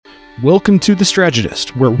Welcome to The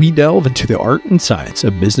Strategist, where we delve into the art and science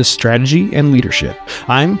of business strategy and leadership.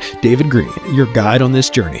 I'm David Green, your guide on this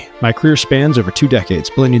journey. My career spans over 2 decades,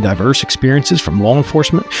 blending diverse experiences from law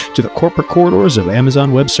enforcement to the corporate corridors of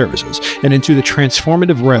Amazon Web Services and into the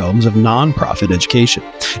transformative realms of nonprofit education.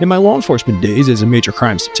 In my law enforcement days as a major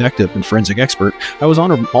crimes detective and forensic expert, I was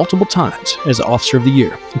honored multiple times as Officer of the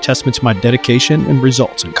Year, a testament to my dedication and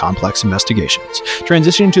results in complex investigations.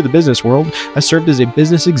 Transitioning to the business world, I served as a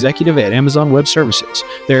business executive at Amazon Web Services.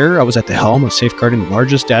 There, I was at the helm of safeguarding the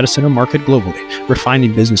largest data center market globally,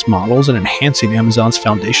 refining business models and enhancing Amazon's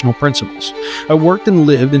foundational principles. I worked and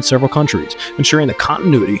lived in several countries, ensuring the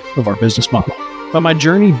continuity of our business model. But my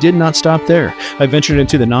journey did not stop there. I ventured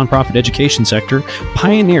into the nonprofit education sector,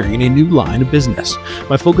 pioneering a new line of business.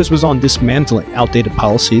 My focus was on dismantling outdated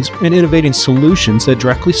policies and innovating solutions that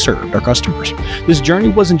directly served our customers. This journey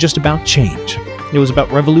wasn't just about change. It was about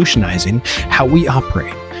revolutionizing how we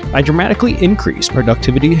operate. I dramatically increased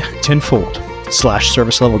productivity tenfold, slashed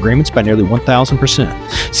service level agreements by nearly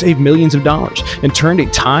 1,000%, saved millions of dollars, and turned a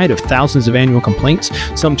tide of thousands of annual complaints,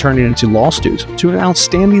 some turning into lawsuits, to an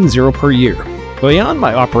outstanding 0 per year. Beyond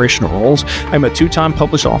my operational roles, I'm a 2-time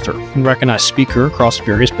published author and recognized speaker across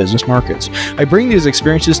various business markets. I bring these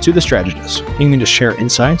experiences to The Strategist, aiming to share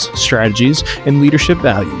insights, strategies, and leadership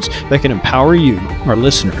values that can empower you, our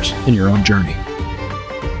listeners, in your own journey.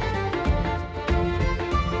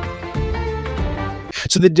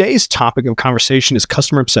 So today's topic of conversation is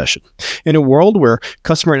customer obsession. In a world where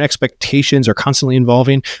customer expectations are constantly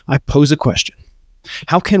evolving, I pose a question.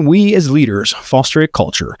 How can we as leaders foster a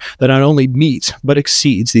culture that not only meets but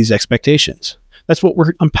exceeds these expectations? That's what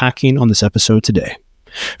we're unpacking on this episode today.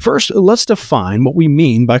 First, let's define what we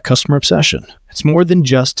mean by customer obsession. It's more than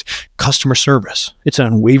just customer service. It's an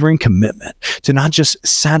unwavering commitment to not just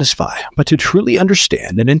satisfy, but to truly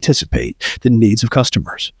understand and anticipate the needs of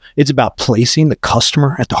customers. It's about placing the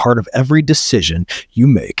customer at the heart of every decision you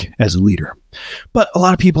make as a leader. But a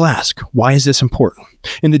lot of people ask, why is this important?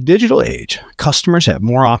 In the digital age, customers have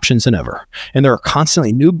more options than ever, and there are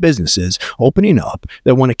constantly new businesses opening up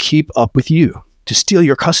that want to keep up with you, to steal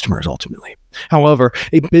your customers ultimately. However,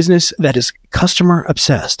 a business that is customer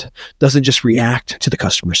obsessed doesn't just react to the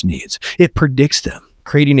customer's needs. It predicts them,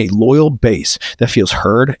 creating a loyal base that feels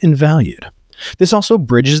heard and valued. This also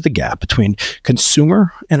bridges the gap between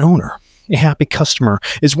consumer and owner. A happy customer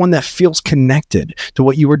is one that feels connected to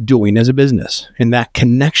what you are doing as a business, and that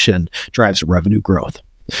connection drives revenue growth.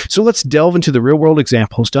 So let's delve into the real-world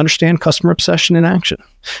examples to understand customer obsession in action.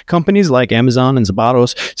 Companies like Amazon and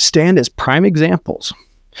Zapatos stand as prime examples.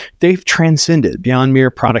 They've transcended beyond mere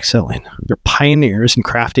product selling. They're pioneers in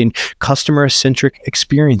crafting customer-centric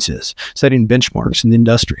experiences, setting benchmarks in the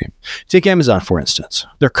industry. Take Amazon, for instance.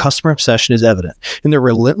 Their customer obsession is evident in their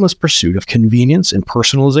relentless pursuit of convenience and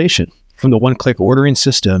personalization. From the one-click ordering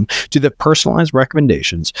system to the personalized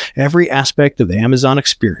recommendations, every aspect of the Amazon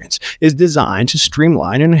experience is designed to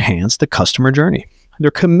streamline and enhance the customer journey.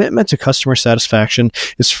 Their commitment to customer satisfaction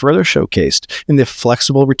is further showcased in the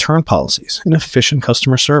flexible return policies and efficient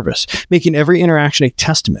customer service, making every interaction a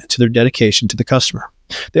testament to their dedication to the customer.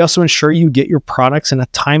 They also ensure you get your products in a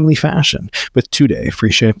timely fashion with 2-day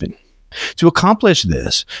free shipping. To accomplish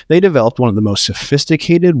this, they developed one of the most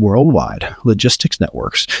sophisticated worldwide logistics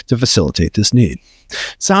networks to facilitate this need.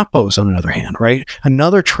 Zappos, on the other hand,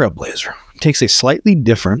 another trailblazer, takes a slightly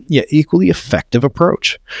different yet equally effective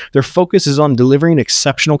approach. Their focus is on delivering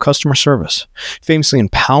exceptional customer service, famously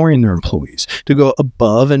empowering their employees to go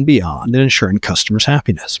above and beyond in ensuring customers'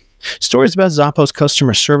 happiness. Stories about Zappos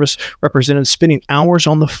customer service represented spending hours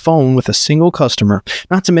on the phone with a single customer,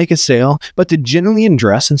 not to make a sale, but to genuinely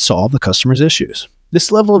address and solve the customer's issues.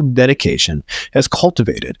 This level of dedication has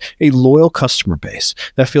cultivated a loyal customer base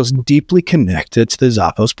that feels deeply connected to the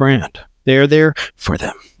Zappos brand. They are there for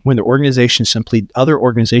them when other organizations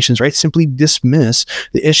simply dismiss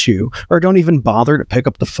the issue or don't even bother to pick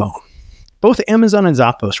up the phone. Both Amazon and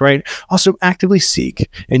Zappos, also actively seek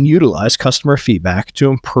and utilize customer feedback to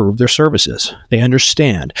improve their services. They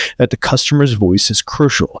understand that the customer's voice is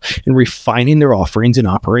crucial in refining their offerings and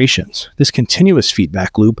operations. This continuous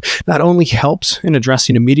feedback loop not only helps in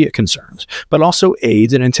addressing immediate concerns, but also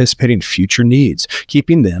aids in anticipating future needs,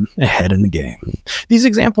 keeping them ahead in the game. These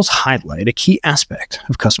examples highlight a key aspect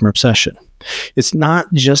of customer obsession. It's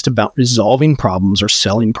not just about resolving problems or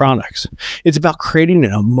selling products. It's about creating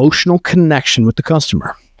an emotional connection with the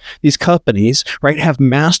customer. These companies, have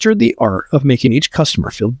mastered the art of making each customer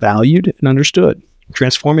feel valued and understood,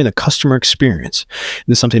 transforming the customer experience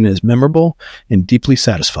into something that is memorable and deeply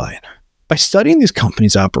satisfying. By studying these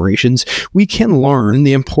companies' operations, we can learn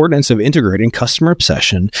the importance of integrating customer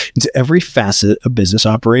obsession into every facet of business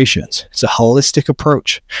operations. It's a holistic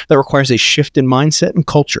approach that requires a shift in mindset and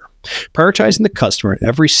culture, prioritizing the customer at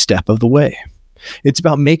every step of the way. It's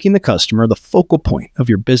about making the customer the focal point of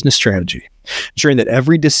your business strategy, ensuring that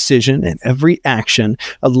every decision and every action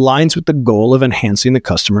aligns with the goal of enhancing the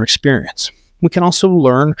customer experience. We can also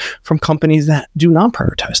learn from companies that do not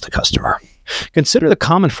prioritize the customer. Consider the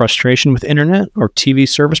common frustration with internet or TV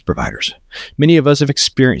service providers. Many of us have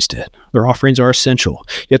experienced it. Their offerings are essential,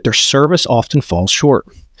 yet their service often falls short.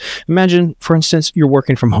 Imagine, for instance, you're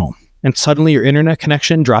working from home, and suddenly your internet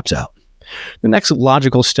connection drops out. The next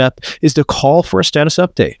logical step is to call for a status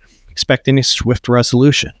update, expecting a swift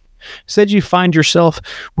resolution. Instead, you find yourself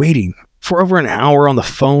waiting for over an hour on the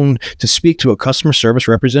phone to speak to a customer service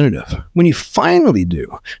representative. When you finally do,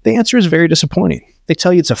 the answer is very disappointing. They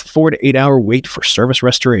tell you it's a 4 to 8 hour wait for service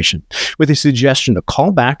restoration, with a suggestion to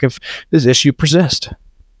call back if this issue persists.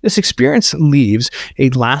 This experience leaves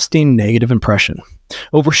a lasting negative impression,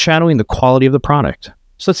 overshadowing the quality of the product.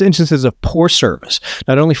 Such instances of poor service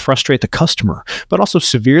not only frustrate the customer, but also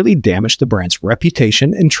severely damage the brand's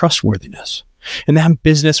reputation and trustworthiness. And that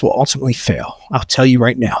business will ultimately fail. I'll tell you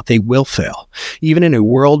right now, they will fail. Even in a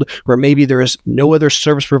world where maybe there is no other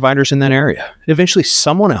service providers in that area, eventually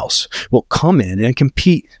someone else will come in and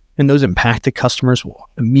compete, and those impacted customers will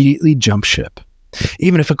immediately jump ship,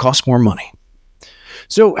 even if it costs more money.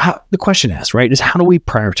 So the question asked, right, is how do we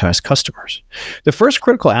prioritize customers? The first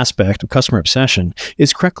critical aspect of customer obsession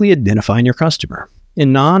is correctly identifying your customer.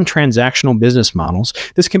 In non-transactional business models,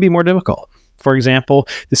 this can be more difficult. For example,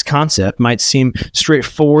 this concept might seem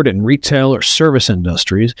straightforward in retail or service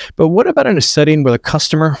industries, but what about in a setting where the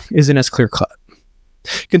customer isn't as clear-cut?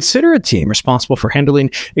 Consider a team responsible for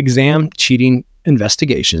handling exam cheating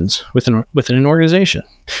investigations within an organization.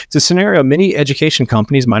 It's a scenario many education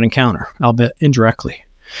companies might encounter, albeit indirectly.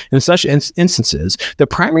 In such instances, the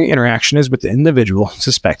primary interaction is with the individual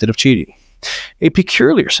suspected of cheating. A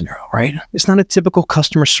peculiar scenario, right? It's not a typical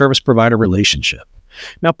customer service provider relationship.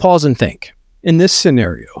 Now pause and think. In this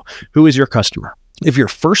scenario, who is your customer? If your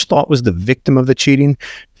first thought was the victim of the cheating,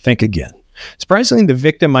 think again. Surprisingly, the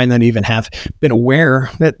victim might not even have been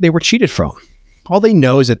aware that they were cheated from. All they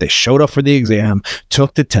know is that they showed up for the exam,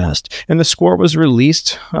 took the test, and the score was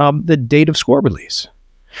released the date of score release.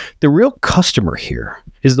 The real customer here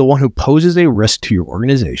is the one who poses a risk to your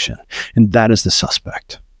organization, and that is the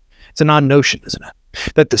suspect. It's an odd notion, isn't it?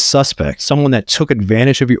 That the suspect, someone that took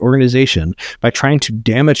advantage of your organization by trying to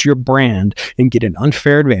damage your brand and get an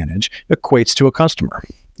unfair advantage, equates to a customer.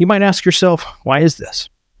 You might ask yourself, why is this?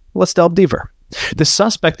 Let's delve deeper. The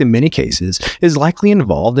suspect in many cases is likely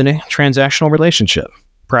involved in a transactional relationship,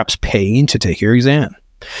 perhaps paying to take your exam,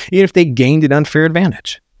 even if they gained an unfair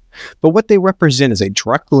advantage. But what they represent is a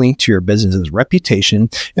direct link to your business's reputation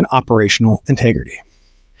and operational integrity.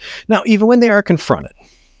 Now, even when they are confronted,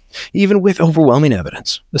 even with overwhelming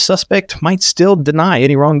evidence, the suspect might still deny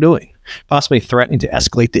any wrongdoing, possibly threatening to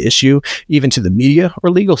escalate the issue even to the media or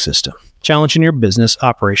legal system, challenging your business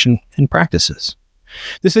operation and practices.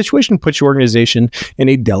 The situation puts your organization in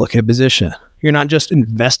a delicate position. You're not just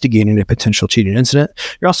investigating a potential cheating incident,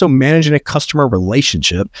 you're also managing a customer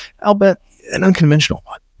relationship, albeit an unconventional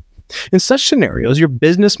one. In such scenarios, your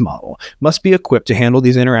business model must be equipped to handle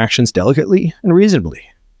these interactions delicately and reasonably.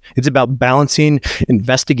 It's about balancing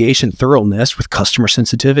investigation thoroughness with customer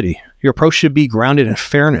sensitivity. Your approach should be grounded in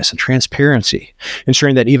fairness and transparency,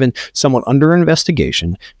 ensuring that even someone under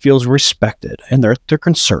investigation feels respected and their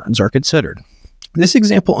concerns are considered. This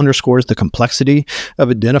example underscores the complexity of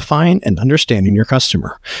identifying and understanding your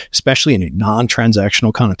customer, especially in a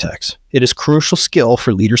non-transactional context. It is a crucial skill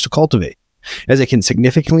for leaders to cultivate, as it can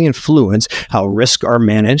significantly influence how risks are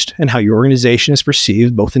managed and how your organization is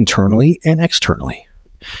perceived both internally and externally.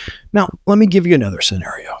 Now, let me give you another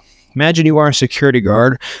scenario. Imagine you are a security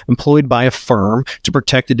guard employed by a firm to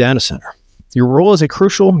protect a data center. Your role is a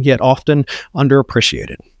crucial yet often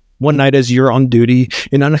underappreciated. One night as you're on duty,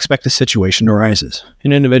 an unexpected situation arises.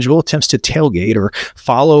 An individual attempts to tailgate or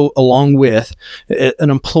follow along with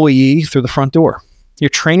an employee through the front door. Your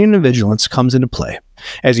training and vigilance comes into play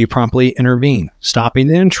as you promptly intervene, stopping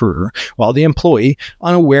the intruder while the employee,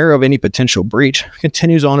 unaware of any potential breach,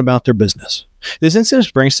 continues on about their business. This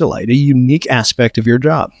instance brings to light a unique aspect of your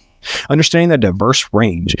job, understanding the diverse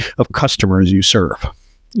range of customers you serve.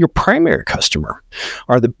 Your primary customer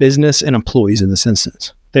are the business and employees in this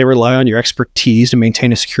instance. They rely on your expertise to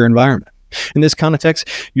maintain a secure environment. In this context,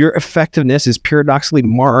 your effectiveness is paradoxically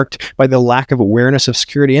marked by the lack of awareness of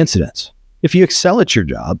security incidents. If you excel at your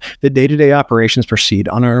job, the day-to-day operations proceed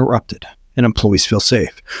uninterrupted. and employees feel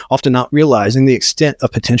safe, often not realizing the extent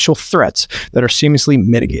of potential threats that are seamlessly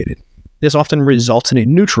mitigated. This often results in a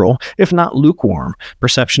neutral, if not lukewarm,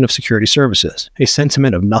 perception of security services, a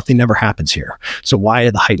sentiment of nothing ever happens here, so why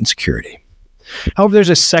the heightened security? However, there's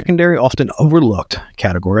a secondary, often overlooked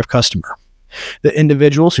category of customer. The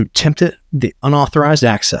individuals who tempted the unauthorized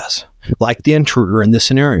access, like the intruder in this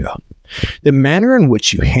scenario. The manner in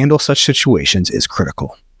which you handle such situations is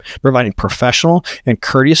critical. Providing professional and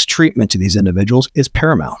courteous treatment to these individuals is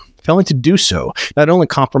paramount. Failing to do so not only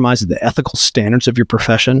compromises the ethical standards of your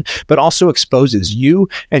profession, but also exposes you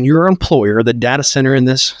and your employer, the data center in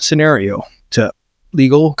this scenario, to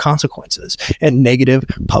legal consequences and negative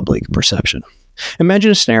public perception.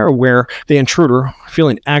 Imagine a scenario where the intruder,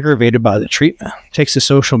 feeling aggravated by the treatment, takes to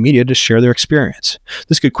social media to share their experience.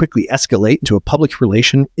 This could quickly escalate into a public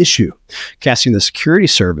relation issue, casting the security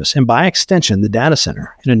service and, by extension, the data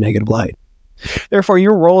center in a negative light. Therefore,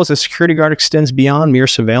 your role as a security guard extends beyond mere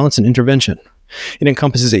surveillance and intervention. It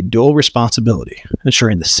encompasses a dual responsibility,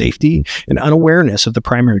 ensuring the safety and unawareness of the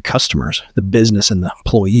primary customers, the business and the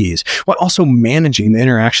employees, while also managing the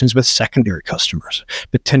interactions with secondary customers,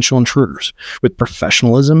 potential intruders, with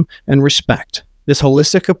professionalism and respect. This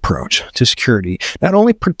holistic approach to security not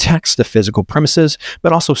only protects the physical premises,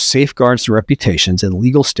 but also safeguards the reputations and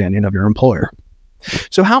legal standing of your employer.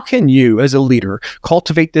 So how can you, as a leader,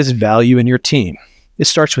 cultivate this value in your team? It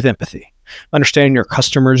starts with empathy. Understanding your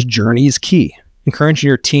customer's journey is key. Encouraging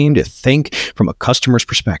your team to think from a customer's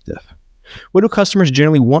perspective. What do customers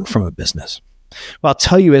generally want from a business? Well, I'll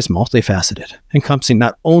tell you, it's multifaceted, encompassing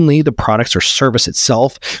not only the products or service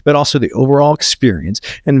itself, but also the overall experience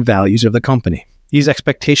and values of the company. These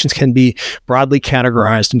expectations can be broadly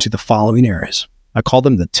categorized into the following areas. I call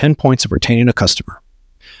them the 10 points of retaining a customer.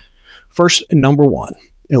 First, number one,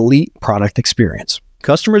 elite product experience.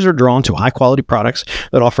 Customers are drawn to high-quality products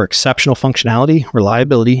that offer exceptional functionality,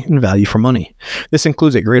 reliability, and value for money. This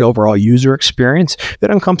includes a great overall user experience that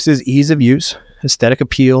encompasses ease of use, aesthetic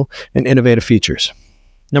appeal, and innovative features.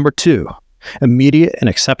 Number two, immediate and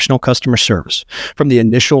exceptional customer service. From the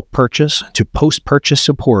initial purchase to post-purchase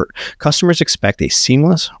support, customers expect a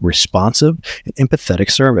seamless, responsive, and empathetic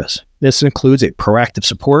service. This includes a proactive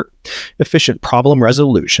support, efficient problem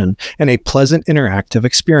resolution, and a pleasant interactive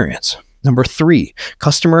experience. Number three,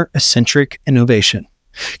 customer-centric innovation.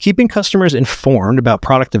 Keeping customers informed about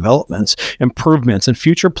product developments, improvements, and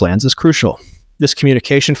future plans is crucial. This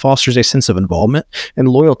communication fosters a sense of involvement and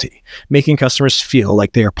loyalty, making customers feel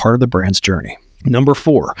like they are part of the brand's journey. Number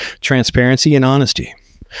four, transparency and honesty.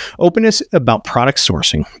 Openness about product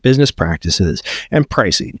sourcing, business practices, and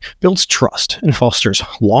pricing builds trust and fosters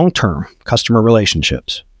long-term customer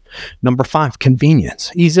relationships. Number five,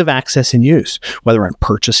 convenience, ease of access and use, whether in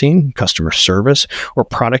purchasing, customer service, or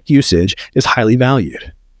product usage, is highly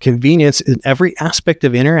valued. Convenience in every aspect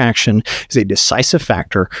of interaction is a decisive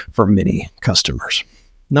factor for many customers.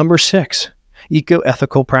 Number six,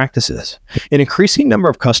 eco-ethical practices. An increasing number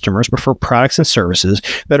of customers prefer products and services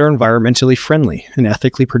that are environmentally friendly and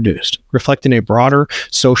ethically produced, reflecting a broader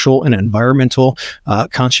social and environmental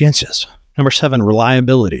conscience. Number seven,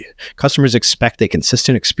 reliability. Customers expect a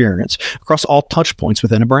consistent experience across all touch points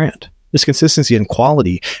within a brand. This consistency in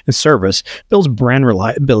quality and service builds brand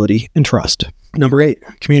reliability and trust. Number eight,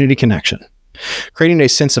 community connection. Creating a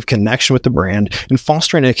sense of connection with the brand and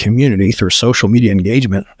fostering a community through social media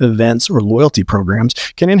engagement, events, or loyalty programs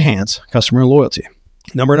can enhance customer loyalty.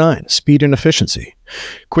 Number nine, speed and efficiency.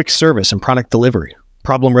 Quick service and product delivery,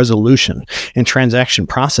 problem resolution, and transaction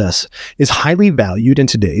process is highly valued in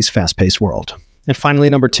today's fast-paced world. And finally,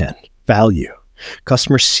 number 10, value.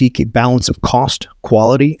 Customers seek a balance of cost,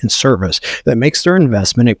 quality, and service that makes their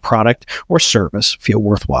investment in a product or service feel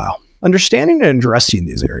worthwhile. Understanding and addressing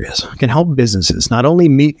these areas can help businesses not only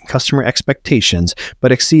meet customer expectations,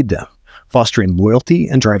 but exceed them, fostering loyalty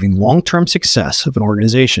and driving long-term success of an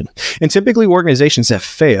organization. And typically, organizations that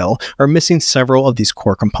fail are missing several of these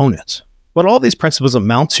core components. What all these principles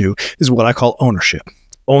amount to is what I call ownership.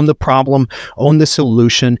 Own the problem, own the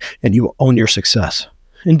solution, and you own your success.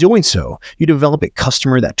 In doing so, you develop a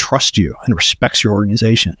customer that trusts you and respects your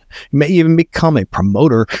organization. You may even become a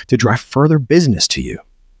promoter to drive further business to you.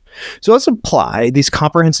 So let's apply these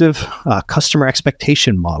comprehensive customer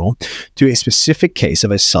expectation model to a specific case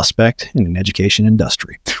of a suspect in an education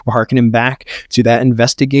industry. We're harkening back to that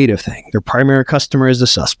investigative thing. Their primary customer is the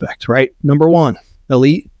suspect, right? Number one,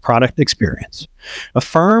 elite product experience.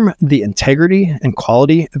 Affirm the integrity and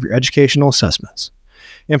quality of your educational assessments.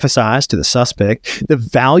 Emphasize to the suspect the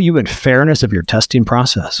value and fairness of your testing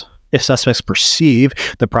process. If suspects perceive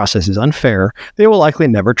the process is unfair, they will likely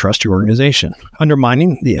never trust your organization,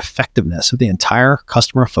 undermining the effectiveness of the entire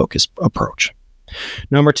customer-focused approach.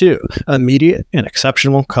 Number 2, immediate and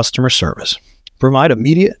exceptional customer service. Provide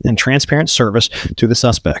immediate and transparent service to the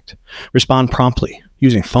suspect. Respond promptly,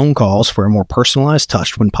 using phone calls for a more personalized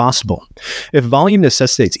touch when possible. If volume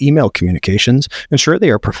necessitates email communications, ensure they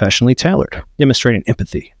are professionally tailored, demonstrating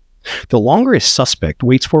empathy. The longer a suspect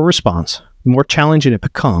waits for a response, the more challenging it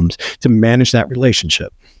becomes to manage that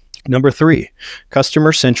relationship. Number 3,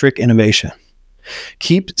 customer-centric innovation.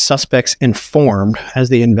 Keep suspects informed as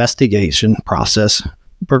the investigation process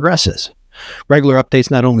progresses. Regular updates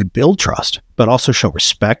not only build trust, but also show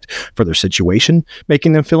respect for their situation,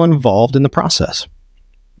 making them feel involved in the process.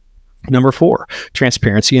 Number 4,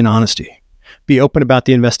 transparency and honesty. Be open about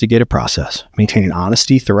the investigative process, maintaining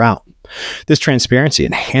honesty throughout. This transparency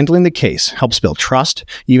in handling the case helps build trust,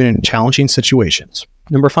 even in challenging situations.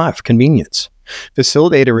 Number 5, convenience.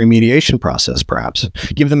 Facilitate a remediation process, perhaps.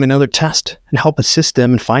 Give them another test and help assist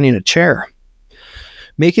them in finding a chair.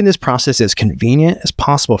 Making this process as convenient as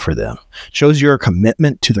possible for them shows your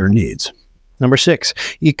commitment to their needs. Number 6,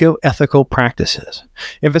 eco-ethical practices.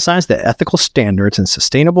 Emphasize the ethical standards and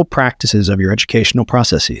sustainable practices of your educational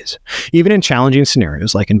processes. Even in challenging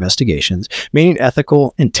scenarios like investigations, maintaining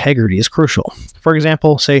ethical integrity is crucial. For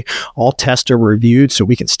example, say all tests are reviewed so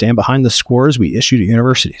we can stand behind the scores we issue to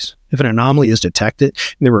universities. If an anomaly is detected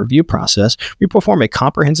in the review process, we perform a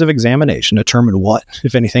comprehensive examination to determine what,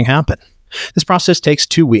 if anything, happened. This process takes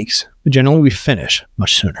 2 weeks, but generally we finish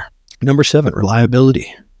much sooner. Number 7,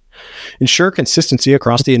 reliability. Ensure consistency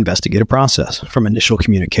across the investigative process, from initial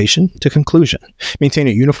communication to conclusion. Maintain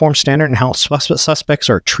a uniform standard in how suspects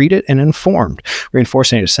are treated and informed,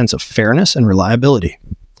 reinforcing a sense of fairness and reliability.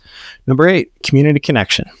 Number 8, community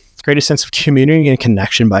connection. Create a sense of community and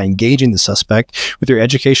connection by engaging the suspect with your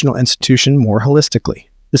educational institution more holistically.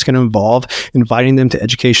 This can involve inviting them to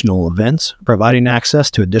educational events, providing access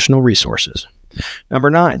to additional resources. Number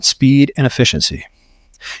 9, speed and efficiency.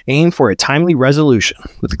 Aim for a timely resolution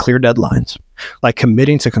with clear deadlines, like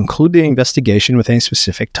committing to conclude the investigation within a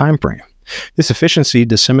specific time frame. This efficiency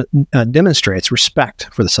demonstrates respect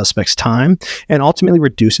for the suspect's time and ultimately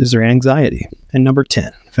reduces their anxiety. And number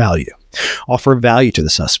 10, value. Offer value to the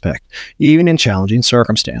suspect, even in challenging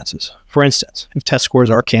circumstances. For instance, if test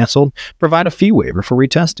scores are canceled, provide a fee waiver for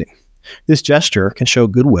retesting. This gesture can show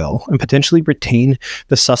goodwill and potentially retain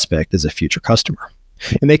the suspect as a future customer.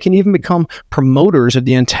 And they can even become promoters of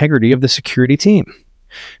the integrity of the security team.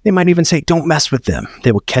 They might even say, "Don't mess with them.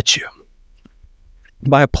 They will catch you."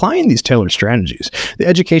 By applying these tailored strategies, the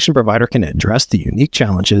education provider can address the unique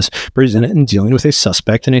challenges presented in dealing with a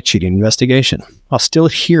suspect in a cheating investigation, while still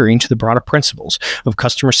adhering to the broader principles of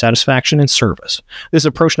customer satisfaction and service. This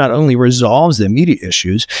approach not only resolves the immediate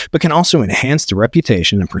issues, but can also enhance the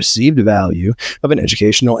reputation and perceived value of an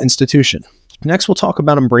educational institution. Next, we'll talk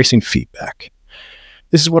about embracing feedback.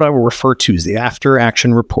 This is what I will refer to as the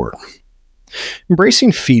after-action report.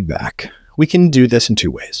 Embracing feedback. We can do this in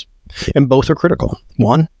 2 ways, and both are critical.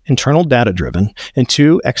 1, internal data-driven, and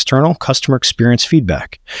 2, external customer experience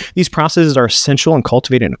feedback. These processes are essential in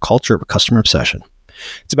cultivating a culture of customer obsession.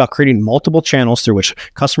 It's about creating multiple channels through which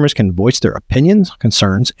customers can voice their opinions,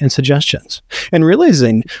 concerns, and suggestions, and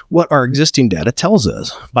realizing what our existing data tells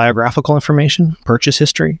us: biographical information, purchase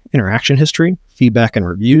history, interaction history, feedback and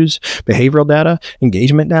reviews, behavioral data,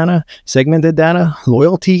 engagement data, segmented data,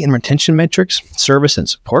 loyalty and retention metrics, service and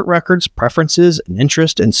support records, preferences and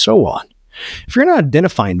interest, and so on. If you're not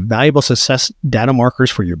identifying valuable success data markers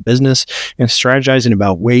for your business and strategizing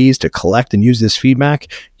about ways to collect and use this feedback,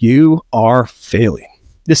 you are failing.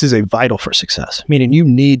 This is a vital for success, meaning you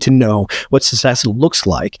need to know what success looks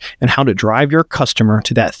like and how to drive your customer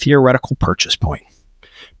to that theoretical purchase point.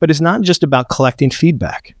 But it's not just about collecting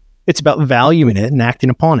feedback. It's about valuing it and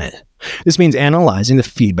acting upon it. This means analyzing the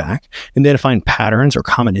feedback, identifying patterns or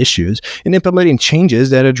common issues, and implementing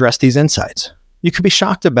changes that address these insights. You could be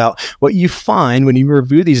shocked about what you find when you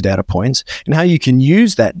review these data points and how you can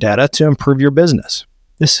use that data to improve your business.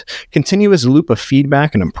 This continuous loop of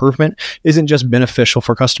feedback and improvement isn't just beneficial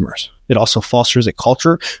for customers. It also fosters a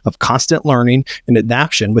culture of constant learning and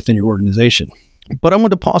adaptation within your organization. But I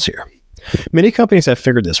want to pause here. Many companies have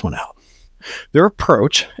figured this one out. Their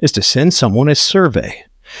approach is to send someone a survey,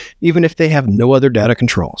 even if they have no other data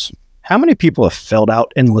controls. How many people have filled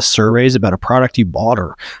out endless surveys about a product you bought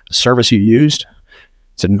or a service you used?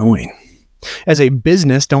 It's annoying. As a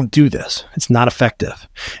business, don't do this. It's not effective.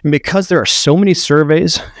 And because there are so many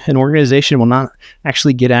surveys, an organization will not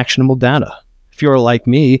actually get actionable data. If you're like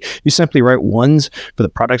me, you simply write ones for the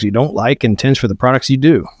products you don't like and tens for the products you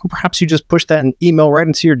do. Or perhaps you just push that email right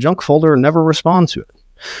into your junk folder and never respond to it.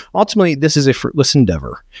 Ultimately, this is a fruitless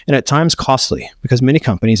endeavor, and at times costly, because many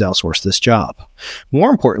companies outsource this job.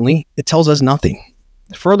 More importantly, it tells us nothing.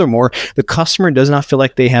 Furthermore, the customer does not feel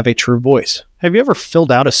like they have a true voice. Have you ever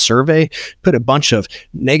filled out a survey, put a bunch of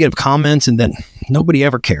negative comments, and then nobody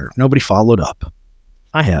ever cared? Nobody followed up?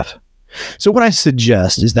 I have. So what I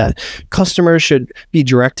suggest is that customers should be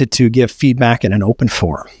directed to give feedback in an open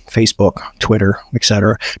forum, Facebook, Twitter,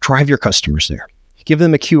 etc. Drive your customers there. Give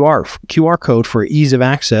them a QR code for ease of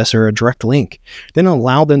access or a direct link. Then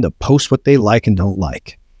allow them to post what they like and don't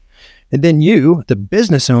like. And then you, the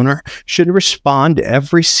business owner, should respond to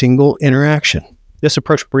every single interaction. This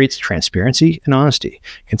approach breeds transparency and honesty,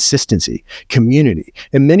 consistency, community,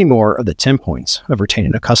 and many more of the 10 points of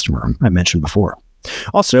retaining a customer I mentioned before.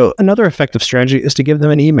 Also, another effective strategy is to give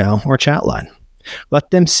them an email or chat line.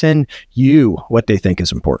 Let them send you what they think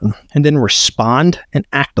is important, and then respond and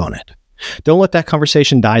act on it. Don't let that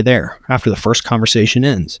conversation die there after the first conversation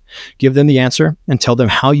ends. Give them the answer and tell them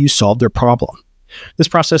how you solved their problem. This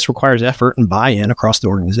process requires effort and buy-in across the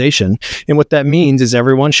organization, and what that means is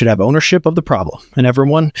everyone should have ownership of the problem, and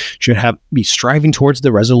everyone should be striving towards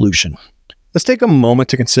the resolution. Let's take a moment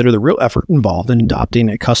to consider the real effort involved in adopting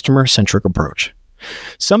a customer-centric approach.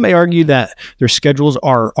 Some may argue that their schedules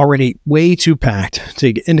are already way too packed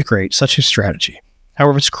to integrate such a strategy.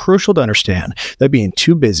 However, it's crucial to understand that being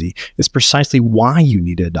too busy is precisely why you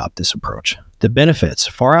need to adopt this approach. The benefits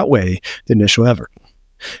far outweigh the initial effort.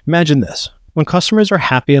 Imagine this. When customers are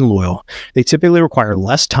happy and loyal, they typically require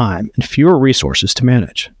less time and fewer resources to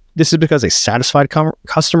manage. This is because a satisfied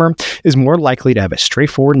customer is more likely to have a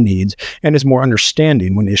straightforward needs and is more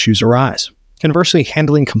understanding when issues arise. Conversely,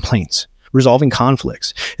 handling complaints, resolving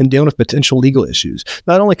conflicts, and dealing with potential legal issues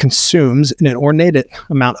not only consumes an inordinate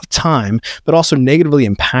amount of time, but also negatively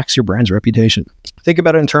impacts your brand's reputation. Think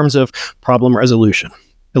about it in terms of problem resolution.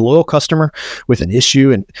 A loyal customer with an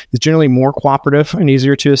issue is generally more cooperative and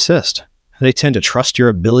easier to assist. They tend to trust your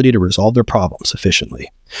ability to resolve their problems efficiently,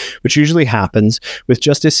 which usually happens with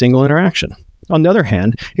just a single interaction. On the other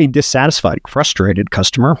hand, a dissatisfied, frustrated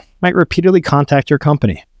customer might repeatedly contact your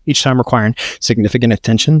company, each time requiring significant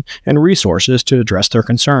attention and resources to address their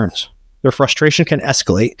concerns. Their frustration can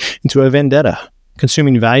escalate into a vendetta,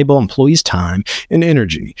 consuming valuable employees' time and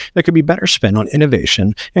energy that could be better spent on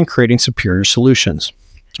innovation and creating superior solutions.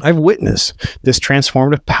 I've witnessed this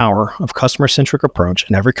transformative power of customer-centric approach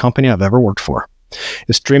in every company I've ever worked for.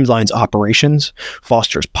 It streamlines operations,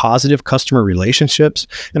 fosters positive customer relationships,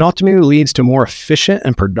 and ultimately leads to a more efficient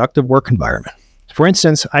and productive work environment. For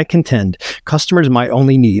instance, I contend customers might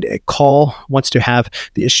only need a call once to have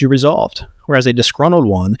the issue resolved, whereas a disgruntled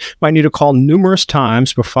one might need a call numerous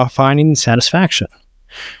times before finding satisfaction.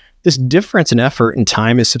 This difference in effort and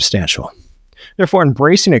time is substantial. Therefore,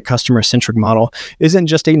 embracing a customer-centric model isn't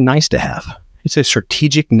just a nice-to-have, it's a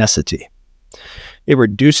strategic necessity. It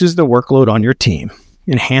reduces the workload on your team,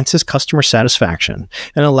 enhances customer satisfaction,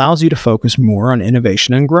 and allows you to focus more on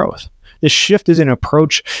innovation and growth. This shift in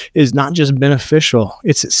approach is not just beneficial,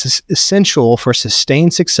 it's essential for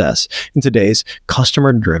sustained success in today's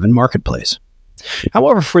customer-driven marketplace.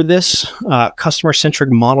 However, for this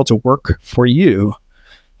customer-centric model to work for you,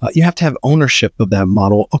 you have to have ownership of that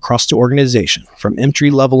model across the organization, from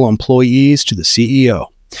entry-level employees to the CEO.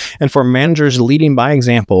 And for managers, leading by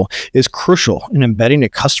example is crucial in embedding a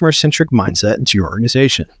customer-centric mindset into your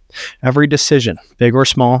organization. Every decision, big or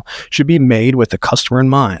small, should be made with the customer in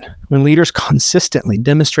mind. When leaders consistently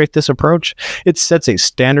demonstrate this approach, it sets a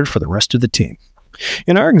standard for the rest of the team.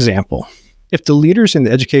 In our example, if the leaders in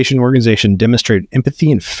the education organization demonstrate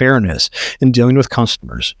empathy and fairness in dealing with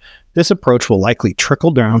customers, this approach will likely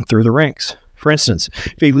trickle down through the ranks. For instance,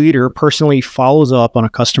 if a leader personally follows up on a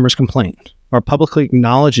customer's complaint, or publicly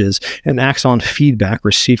acknowledges and acts on feedback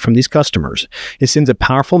received from these customers, it sends a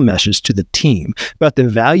powerful message to the team about the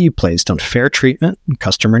value placed on fair treatment and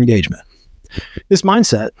customer engagement. This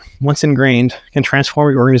mindset, once ingrained, can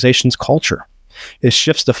transform your organization's culture. It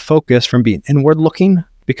shifts the focus from being inward-looking,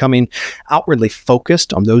 becoming outwardly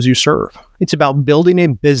focused on those you serve. It's about building a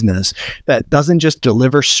business that doesn't just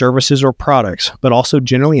deliver services or products, but also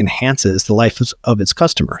generally enhances the life of its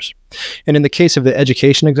customers. And in the case of the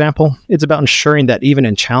education example, it's about ensuring that even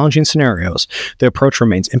in challenging scenarios, the approach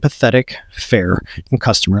remains empathetic, fair, and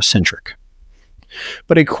customer-centric.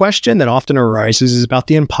 But a question that often arises is about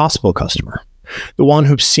the impossible customer, the one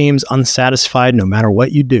who seems unsatisfied no matter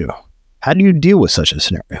what you do. How do you deal with such a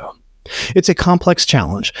scenario? It's a complex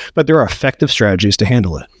challenge, but there are effective strategies to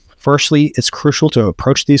handle it. Firstly, it's crucial to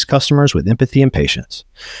approach these customers with empathy and patience.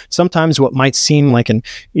 Sometimes what might seem like an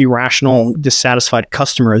irrational, dissatisfied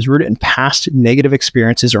customer is rooted in past negative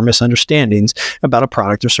experiences or misunderstandings about a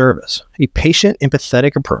product or service. A patient,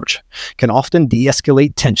 empathetic approach can often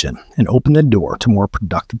de-escalate tension and open the door to more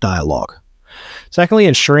productive dialogue. Secondly,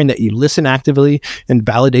 ensuring that you listen actively and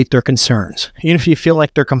validate their concerns, even if you feel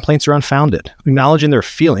like their complaints are unfounded. Acknowledging their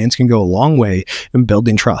feelings can go a long way in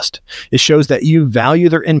building trust. It shows that you value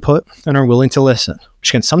their input and are willing to listen,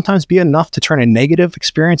 which can sometimes be enough to turn a negative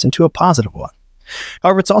experience into a positive one.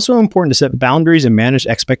 However, it's also important to set boundaries and manage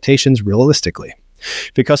expectations realistically.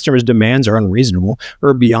 If a customer's demands are unreasonable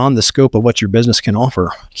or beyond the scope of what your business can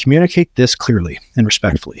offer, communicate this clearly and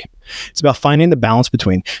respectfully. It's about finding the balance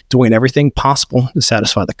between doing everything possible to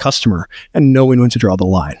satisfy the customer and knowing when to draw the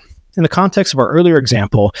line. In the context of our earlier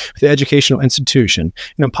example with the educational institution,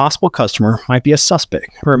 an impossible customer might be a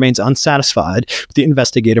suspect who remains unsatisfied with the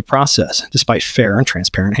investigative process despite fair and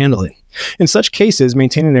transparent handling. In such cases,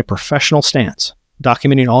 maintaining a professional stance,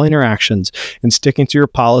 documenting all interactions, and sticking to your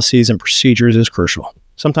policies and procedures is crucial.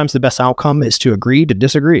 Sometimes the best outcome is to agree to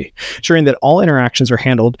disagree, ensuring that all interactions are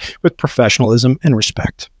handled with professionalism and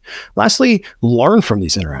respect. Lastly, learn from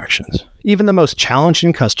these interactions. Even the most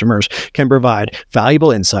challenging customers can provide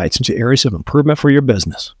valuable insights into areas of improvement for your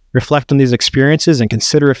business. Reflect on these experiences and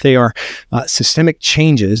consider if they are systemic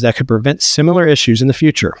changes that could prevent similar issues in the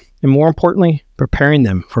future, and more importantly, preparing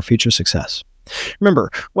them for future success.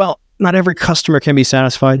 Remember, not every customer can be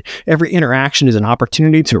satisfied. Every interaction is an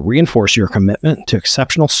opportunity to reinforce your commitment to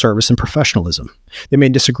exceptional service and professionalism. They may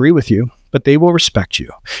disagree with you, but they will respect you.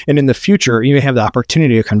 And in the future, you may have the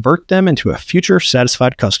opportunity to convert them into a future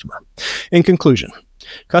satisfied customer. In conclusion,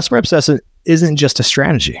 customer obsession isn't just a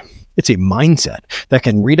strategy. It's a mindset that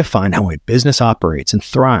can redefine how a business operates and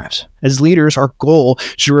thrives. As leaders, our goal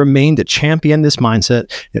should remain to champion this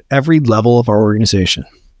mindset at every level of our organization.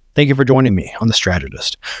 Thank you for joining me on The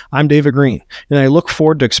Strategist. I'm David Green, and I look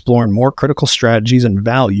forward to exploring more critical strategies and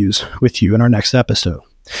values with you in our next episode.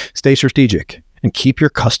 Stay strategic and keep your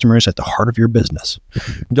customers at the heart of your business.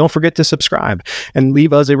 Don't forget to subscribe and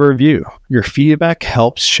leave us a review. Your feedback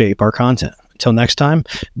helps shape our content. Until next time,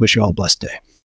 wish you all a blessed day.